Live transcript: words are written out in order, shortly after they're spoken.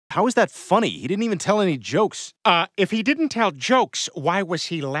How is that funny? He didn't even tell any jokes. If he didn't tell jokes, why was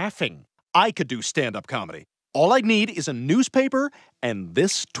he laughing? I could do stand-up comedy. All I need is a newspaper and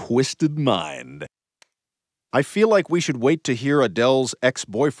this twisted mind. I feel like we should wait to hear Adele's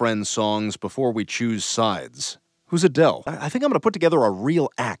ex-boyfriend songs before we choose sides. Who's Adele? I think I'm going to put together a real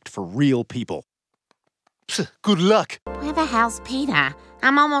act for real people. Good luck. Where the hell's Peter?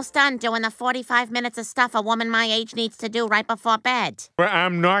 I'm almost done doing the 45 minutes of stuff a woman my age needs to do right before bed. Well,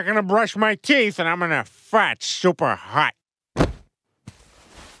 I'm not gonna brush my teeth and I'm gonna fart super hot.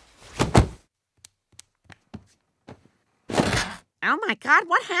 Oh my God,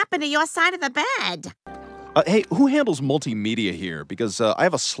 what happened to your side of the bed? Hey, who handles multimedia here? Because I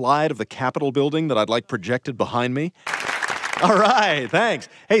have a slide of the Capitol building that I'd like projected behind me. All right, thanks.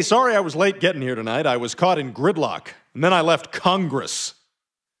 Hey, sorry I was late getting here tonight. I was caught in gridlock, and then I left Congress.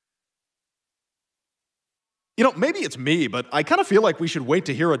 You know, maybe it's me, but I kind of feel like we should wait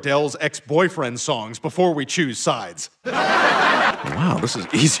to hear Adele's ex-boyfriend songs before we choose sides. Wow, this is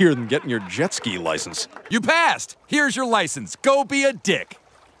easier than getting your jet ski license. You passed! Here's your license. Go be a dick.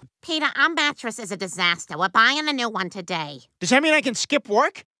 Peter, our mattress is a disaster. We're buying a new one today. Does that mean I can skip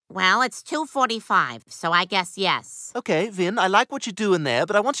work? Well, it's 2:45, so I guess yes. Okay, Vin, I like what you're doing there,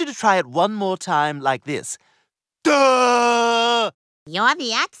 but I want you to try it one more time like this. Duh! You're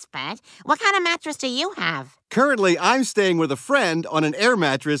the expert. What kind of mattress do you have? Currently, I'm staying with a friend on an air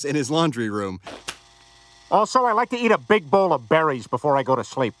mattress in his laundry room. Also, I like to eat a big bowl of berries before I go to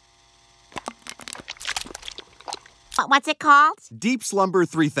sleep. What's it called? Deep Slumber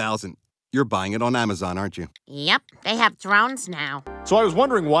 3000. You're buying it on Amazon, aren't you? Yep, they have drones now. So I was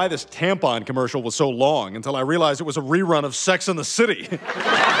wondering why this tampon commercial was so long until I realized it was a rerun of Sex and the City.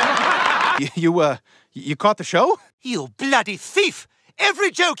 You caught the show? You bloody thief!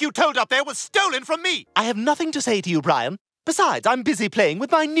 Every joke you told up there was stolen from me! I have nothing to say to you, Brian. Besides, I'm busy playing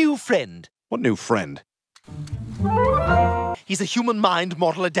with my new friend. What new friend? He's a human mind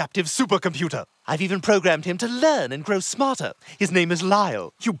model adaptive supercomputer. I've even programmed him to learn and grow smarter. His name is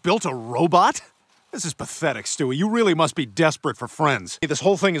Lyle. You built a robot? This is pathetic, Stewie. You really must be desperate for friends. This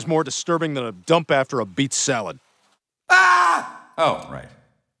whole thing is more disturbing than a dump after a beet salad. Ah! Oh, right.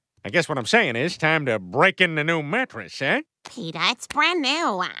 I guess what I'm saying is time to break in the new mattress, eh? Peter, it's brand new.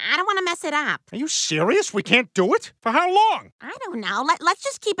 I don't want to mess it up. Are you serious? We can't do it? For how long? I don't know. Let's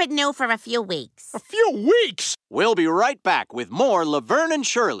just keep it new for a few weeks. A few weeks? We'll be right back with more Laverne and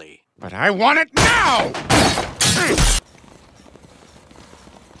Shirley. But I want it now!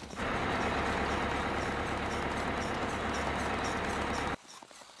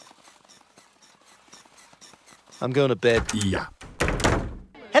 I'm going to bed. Yeah.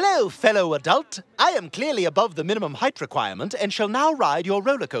 Hello, fellow adult. I am clearly above the minimum height requirement and shall now ride your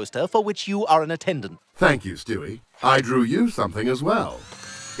roller coaster for which you are an attendant. Thank you, Stewie. I drew you something as well.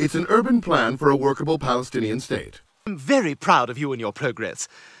 It's an urban plan for a workable Palestinian state. I'm very proud of you and your progress.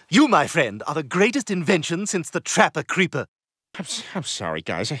 You, my friend, are the greatest invention since the Trapper Creeper. I'm sorry,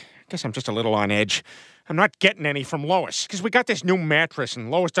 guys. I guess I'm just a little on edge. I'm not getting any from Lois, because we got this new mattress,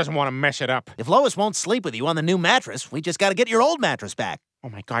 and Lois doesn't want to mess it up. If Lois won't sleep with you on the new mattress, we just gotta get your old mattress back. Oh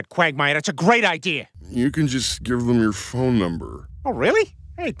my God, Quagmire, that's a great idea. You can just give them your phone number. Oh, really?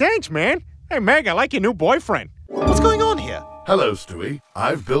 Hey, thanks, man. Hey, Meg, I like your new boyfriend. What's going on here? Hello, Stewie.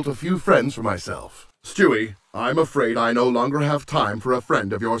 I've built a few friends for myself. Stewie, I'm afraid I no longer have time for a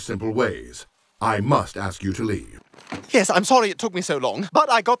friend of your simple ways. I must ask you to leave. Yes, I'm sorry it took me so long, but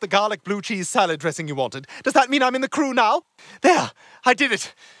I got the garlic blue cheese salad dressing you wanted. Does that mean I'm in the crew now? There, I did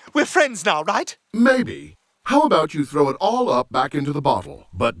it. We're friends now, right? Maybe. How about you throw it all up back into the bottle,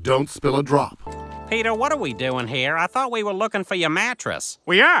 but don't spill a drop. Peter, what are we doing here? I thought we were looking for your mattress.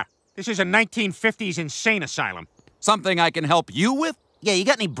 We are. This is a 1950s insane asylum. Something I can help you with? Yeah, you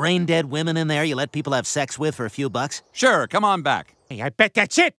got any brain-dead women in there you let people have sex with for a few bucks? Sure, come on back. Hey, I bet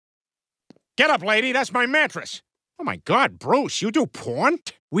that's it. Get up, lady. That's my mattress. Oh, my God, Bruce, you do porn?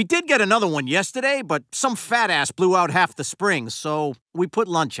 We did get another one yesterday, but some fat ass blew out half the springs, so we put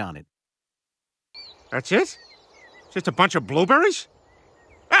lunch on it. That's it? Just a bunch of blueberries?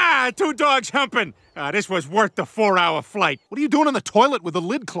 Ah, 2 dogs humping. This was worth the 4-hour flight. What are you doing in the toilet with the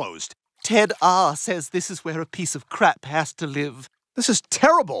lid closed? Ted R. says this is where a piece of crap has to live. This is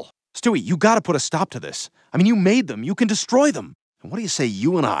terrible. Stewie, you gotta put a stop to this. I mean, you made them. You can destroy them. And what do you say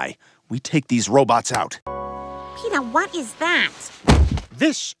you and we take these robots out? Peter, what is that?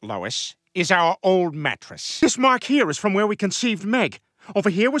 This, Lois, is our old mattress. This mark here is from where we conceived Meg. Over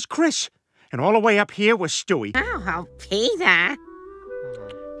here was Chris. And all the way up here was Stewie. Oh, Peter.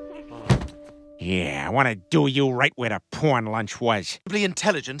 Yeah, I want to do you right where the porn lunch was.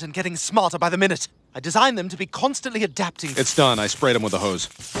 Intelligent and getting smarter by the minute. I designed them to be constantly adapting. It's done. I sprayed him with a hose.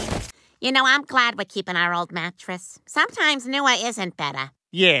 You know, I'm glad we're keeping our old mattress. Sometimes newer isn't better.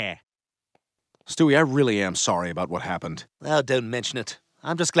 Yeah. Stewie, I really am sorry about what happened. Oh, don't mention it.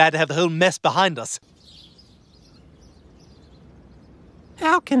 I'm just glad to have the whole mess behind us.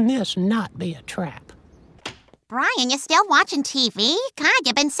 How can this not be a trap? Brian, you still watching TV? God,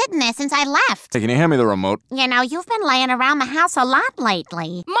 you've been sitting there since I left. Hey, can you hand me the remote? You know, you've been laying around the house a lot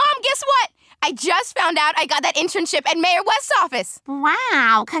lately. Mom, guess what? I just found out I got that internship at Mayor West's office.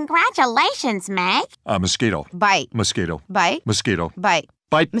 Wow, congratulations, Meg. Mosquito. Bite. Mosquito. Bite. Mosquito. Bite.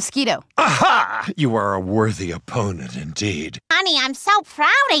 Bite. Mosquito. Aha! You are a worthy opponent indeed. Honey, I'm so proud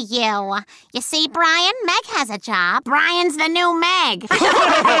of you. You see, Brian, Meg has a job. Brian's the new Meg.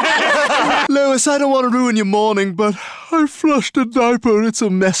 Lois, I don't want to ruin your morning, but I flushed a diaper. It's a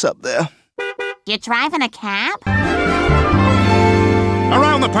mess up there. You driving a cab?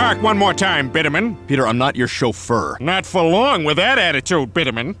 Around the park one more time, Bitterman. Peter, I'm not your chauffeur. Not for long with that attitude,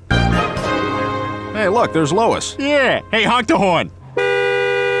 Bitterman. Hey, look, there's Lois. Yeah. Hey, honk the horn.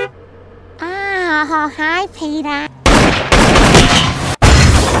 Oh, hi, Peter.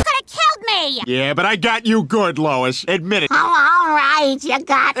 You could have killed me! Yeah, but I got you good, Lois. Admit it. Oh, all right, you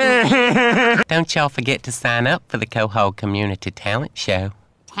got me. Don't y'all forget to sign up for the Coho Community Talent Show.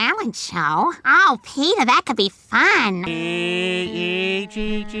 Talent show? Oh, Peter, that could be fun.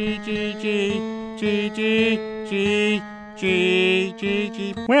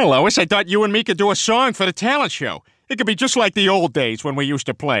 Well, Lois, I thought you and me could do a song for the talent show. It could be just like the old days when we used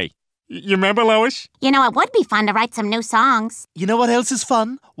to play. You remember, Lois? You know, it would be fun to write some new songs. You know what else is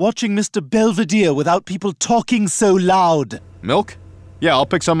fun? Watching Mr. Belvedere without people talking so loud. Milk? Yeah, I'll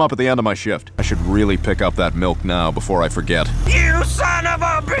pick some up at the end of my shift. I should really pick up that milk now before I forget. You son of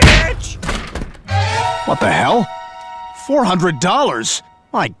a bitch! What the hell? $400?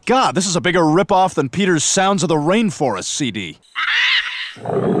 My God, this is a bigger ripoff than Peter's Sounds of the Rainforest CD.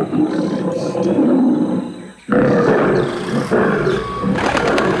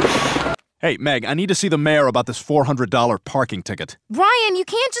 Hey, Meg, I need to see the mayor about this $400 parking ticket. Brian, you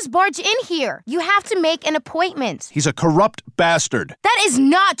can't just barge in here. You have to make an appointment. He's a corrupt bastard. That is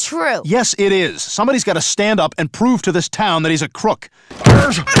not true. Yes, it is. Somebody's got to stand up and prove to this town that he's a crook.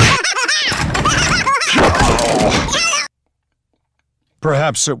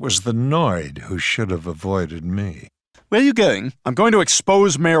 Perhaps it was the Noid who should have avoided me. Where are you going? I'm going to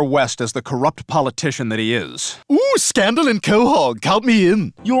expose Mayor West as the corrupt politician that he is. Ooh, scandal in Quahog. Count me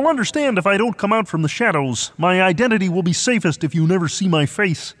in. You'll understand if I don't come out from the shadows. My identity will be safest if you never see my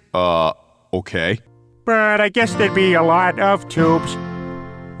face. Okay. But I guess there'd be a lot of tubes.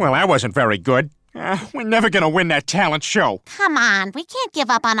 Well, that wasn't very good. We're never gonna win that talent show. Come on, we can't give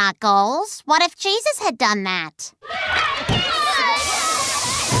up on our goals. What if Jesus had done that?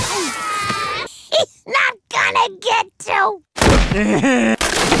 He's not gonna get to.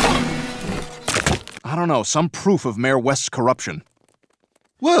 I don't know, some proof of Mayor West's corruption.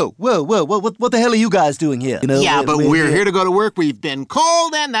 Whoa, what the hell are you guys doing here? You know, Yeah, but we're here to go to work. We've been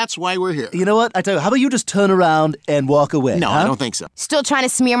called, and that's why we're here. You know what? I tell you, how about you just turn around and walk away? No, huh? I don't think so. Still trying to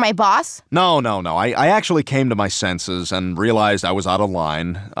smear my boss? No. I actually came to my senses and realized I was out of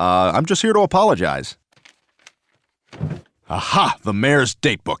line. I'm just here to apologize. Aha! The mayor's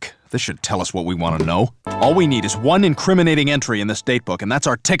datebook. This should tell us what we want to know. All we need is one incriminating entry in this datebook, and that's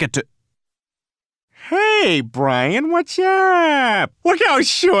our ticket to... Hey, Brian, what's up? Look how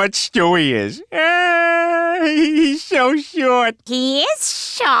short Stewie is. He's so short. He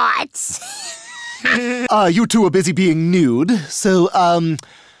is short. You two are busy being nude, so,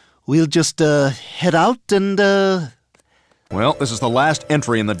 we'll just, head out and, Well, this is the last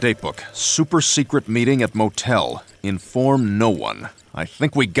entry in the datebook. Super secret meeting at motel. Inform no one. I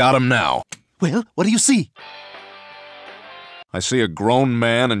think we got him now. Well, what do you see? I see a grown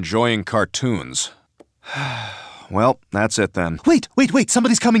man enjoying cartoons. Well, that's it then. Wait,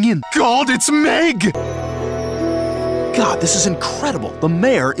 somebody's coming in. God, it's Meg! God, this is incredible. The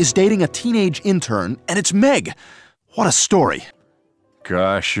mayor is dating a teenage intern, and it's Meg. What a story.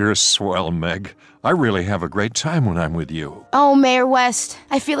 Gosh, you're swell, Meg. I really have a great time when I'm with you. Oh, Mayor West,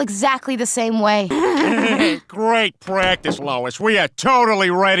 I feel exactly the same way. Great practice, Lois. We are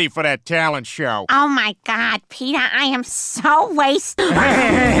totally ready for that talent show. Oh my God, Peter, I am so wasted.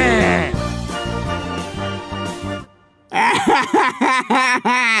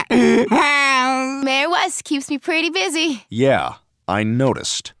 Mayor West keeps me pretty busy. Yeah, I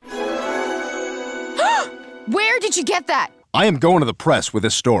noticed. Where did you get that? I am going to the press with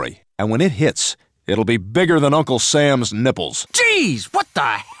this story, and when it hits, it'll be bigger than Uncle Sam's nipples. Jeez, what the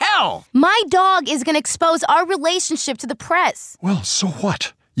hell? My dog is gonna expose our relationship to the press. Well, so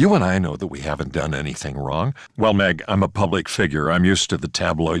what? You and I know that we haven't done anything wrong. Well, Meg, I'm a public figure. I'm used to the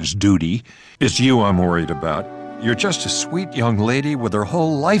tabloid's duty. It's you I'm worried about. You're just a sweet young lady with her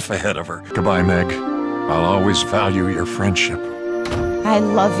whole life ahead of her. Goodbye, Meg. I'll always value your friendship. I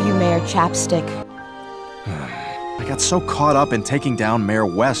love you, Mayor Chapstick. I got so caught up in taking down Mayor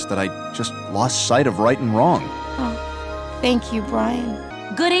West that I just lost sight of right and wrong. Oh, thank you, Brian.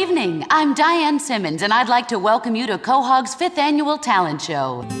 Good evening. I'm Diane Simmons, and I'd like to welcome you to Quahog's 5th Annual Talent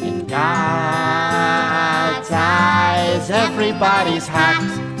Show. In God's eyes, everybody's hot.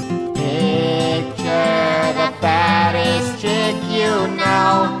 Picture the fattest chick you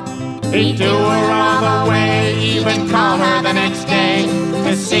know. He'd do her all the way, even call her the next day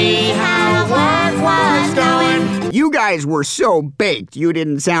to see how work was going. You guys were so baked, you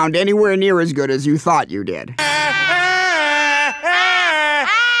didn't sound anywhere near as good as you thought you did.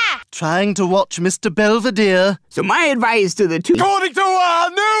 Trying to watch Mr. Belvedere. So my advice to the two... According to our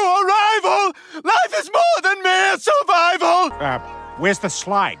new arrival, life is more than mere survival. Where's the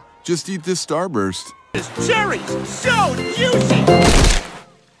slide? Just eat this Starburst. This cherry's so juicy!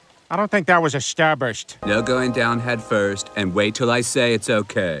 I don't think that was a Starburst. No going down head first, and wait till I say it's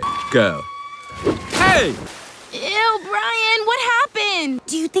okay. Go. Hey! Ew, Brian, what happened?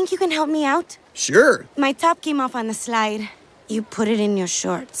 Do you think you can help me out? Sure. My top came off on the slide. You put it in your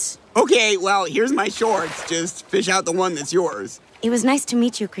shorts. Okay, well, here's my shorts. Just fish out the one that's yours. It was nice to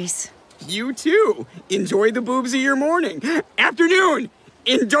meet you, Chris. You too. Enjoy the boobs of your morning. Afternoon!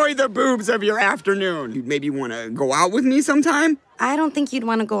 Enjoy the boobs of your afternoon. You maybe want to go out with me sometime? I don't think you'd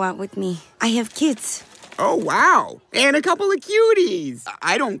want to go out with me. I have kids. Oh, wow. And a couple of cuties.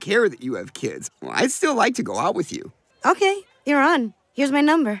 I don't care that you have kids. Well, I'd still like to go out with you. Okay, you're on. Here's my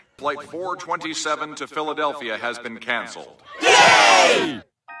number. Flight 427 to Philadelphia has been canceled. Yay!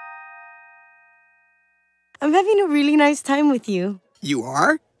 I'm having a really nice time with you. You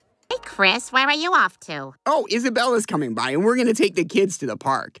are? Hey, Chris, where are you off to? Oh, Isabella's coming by, and we're going to take the kids to the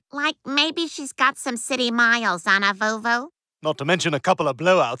park. Like, maybe she's got some city miles on a Volvo? Not to mention a couple of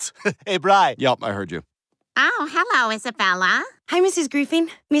blowouts. Hey, Bri. Yup, I heard you. Oh, hello, Isabella. Hi, Mrs. Griffin.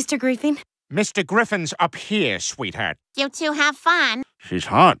 Mr. Griffin. Mr. Griffin's up here, sweetheart. You two have fun. She's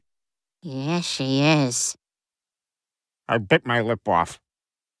hot. Yes, she is. I bit my lip off.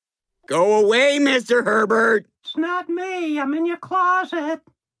 Go away, Mr. Herbert. It's not me. I'm in your closet.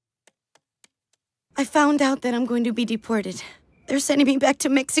 I found out that I'm going to be deported. They're sending me back to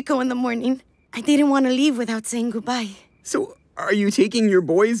Mexico in the morning. I didn't want to leave without saying goodbye. So, are you taking your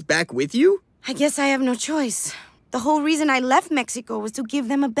boys back with you? I guess I have no choice. The whole reason I left Mexico was to give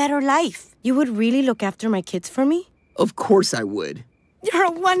them a better life. You would really look after my kids for me? Of course I would. You're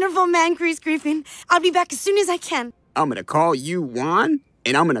a wonderful man, Chris Griffin. I'll be back as soon as I can. I'm gonna call you Juan,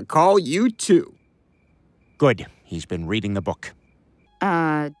 and I'm gonna call you too. Good. He's been reading the book.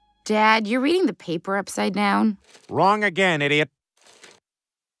 Dad, you're reading the paper upside down? Wrong again, idiot.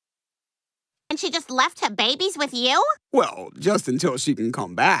 And she just left her babies with you? Well, just until she can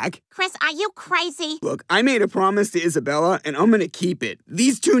come back. Chris, are you crazy? Look, I made a promise to Isabella, and I'm gonna keep it.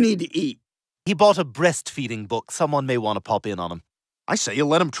 These two need to eat. He bought a breastfeeding book. Someone may want to pop in on him. I say you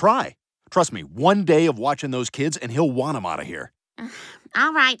let him try. Trust me, one day of watching those kids and he'll want them out of here.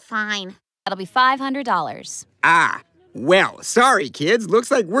 All right, fine. That'll be $500. Ah, well, sorry, kids.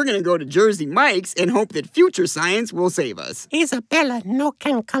 Looks like we're gonna go to Jersey Mike's and hope that future science will save us. Isabella no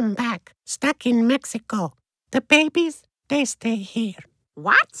can come back. Stuck in Mexico. The babies, they stay here.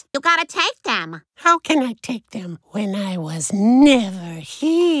 What? You gotta take them. How can I take them when I was never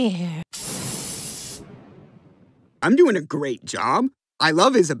here? I'm doing a great job. I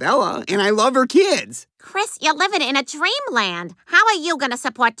love Isabella, and I love her kids. Chris, you're living in a dreamland. How are you gonna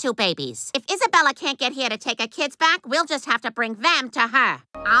support two babies? If Isabella can't get here to take her kids back, we'll just have to bring them to her.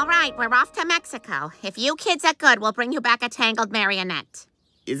 All right, we're off to Mexico. If you kids are good, we'll bring you back a tangled marionette.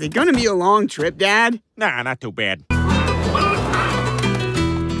 Is it gonna be a long trip, Dad? Nah, not too bad.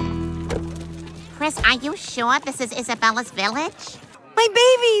 Chris, are you sure this is Isabella's village? My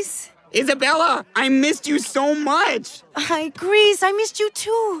babies! Isabella, I missed you so much. Hi, Chris, I missed you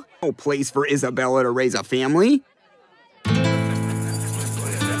too. No place for Isabella to raise a family.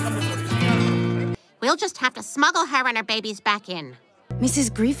 We'll just have to smuggle her and her babies back in.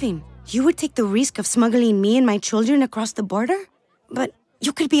 Mrs. Griffin, you would take the risk of smuggling me and my children across the border? But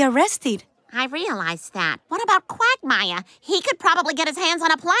you could be arrested. I realize that. What about Quagmire? He could probably get his hands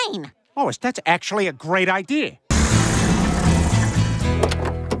on a plane. Oh, that's actually a great idea.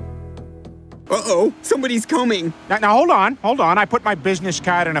 Uh-oh, somebody's coming. Now, hold on. I put my business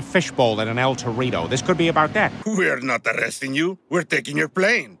card in a fishbowl at an El Torito. This could be about that. We're not arresting you. We're taking your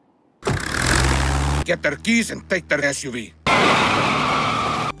plane. Get their keys and take their SUV.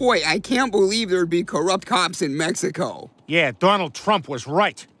 Boy, I can't believe there'd be corrupt cops in Mexico. Yeah, Donald Trump was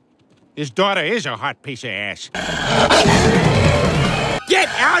right. His daughter is a hot piece of ass. Get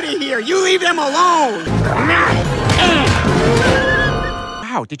out of here! You leave them alone!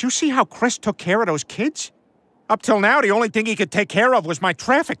 Wow, did you see how Chris took care of those kids? Up till now, the only thing he could take care of was my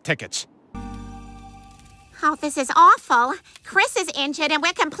traffic tickets. Oh, this is awful. Chris is injured and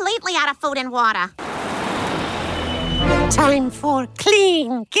we're completely out of food and water. Time for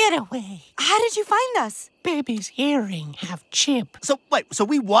clean getaway. How did you find us? Baby's earring have chip. So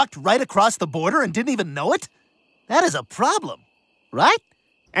we walked right across the border and didn't even know it? That is a problem, right?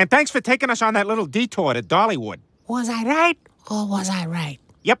 And thanks for taking us on that little detour to Dollywood. Was I right or was I right?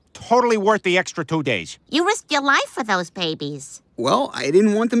 Yep, totally worth the extra 2 days. You risked your life for those babies. Well, I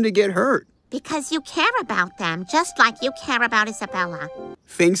didn't want them to get hurt. Because you care about them, just like you care about Isabella.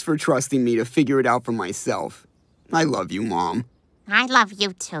 Thanks for trusting me to figure it out for myself. I love you, Mom. I love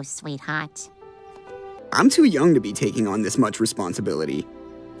you too, sweetheart. I'm too young to be taking on this much responsibility.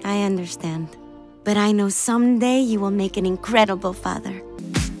 I understand. But I know someday you will make an incredible father.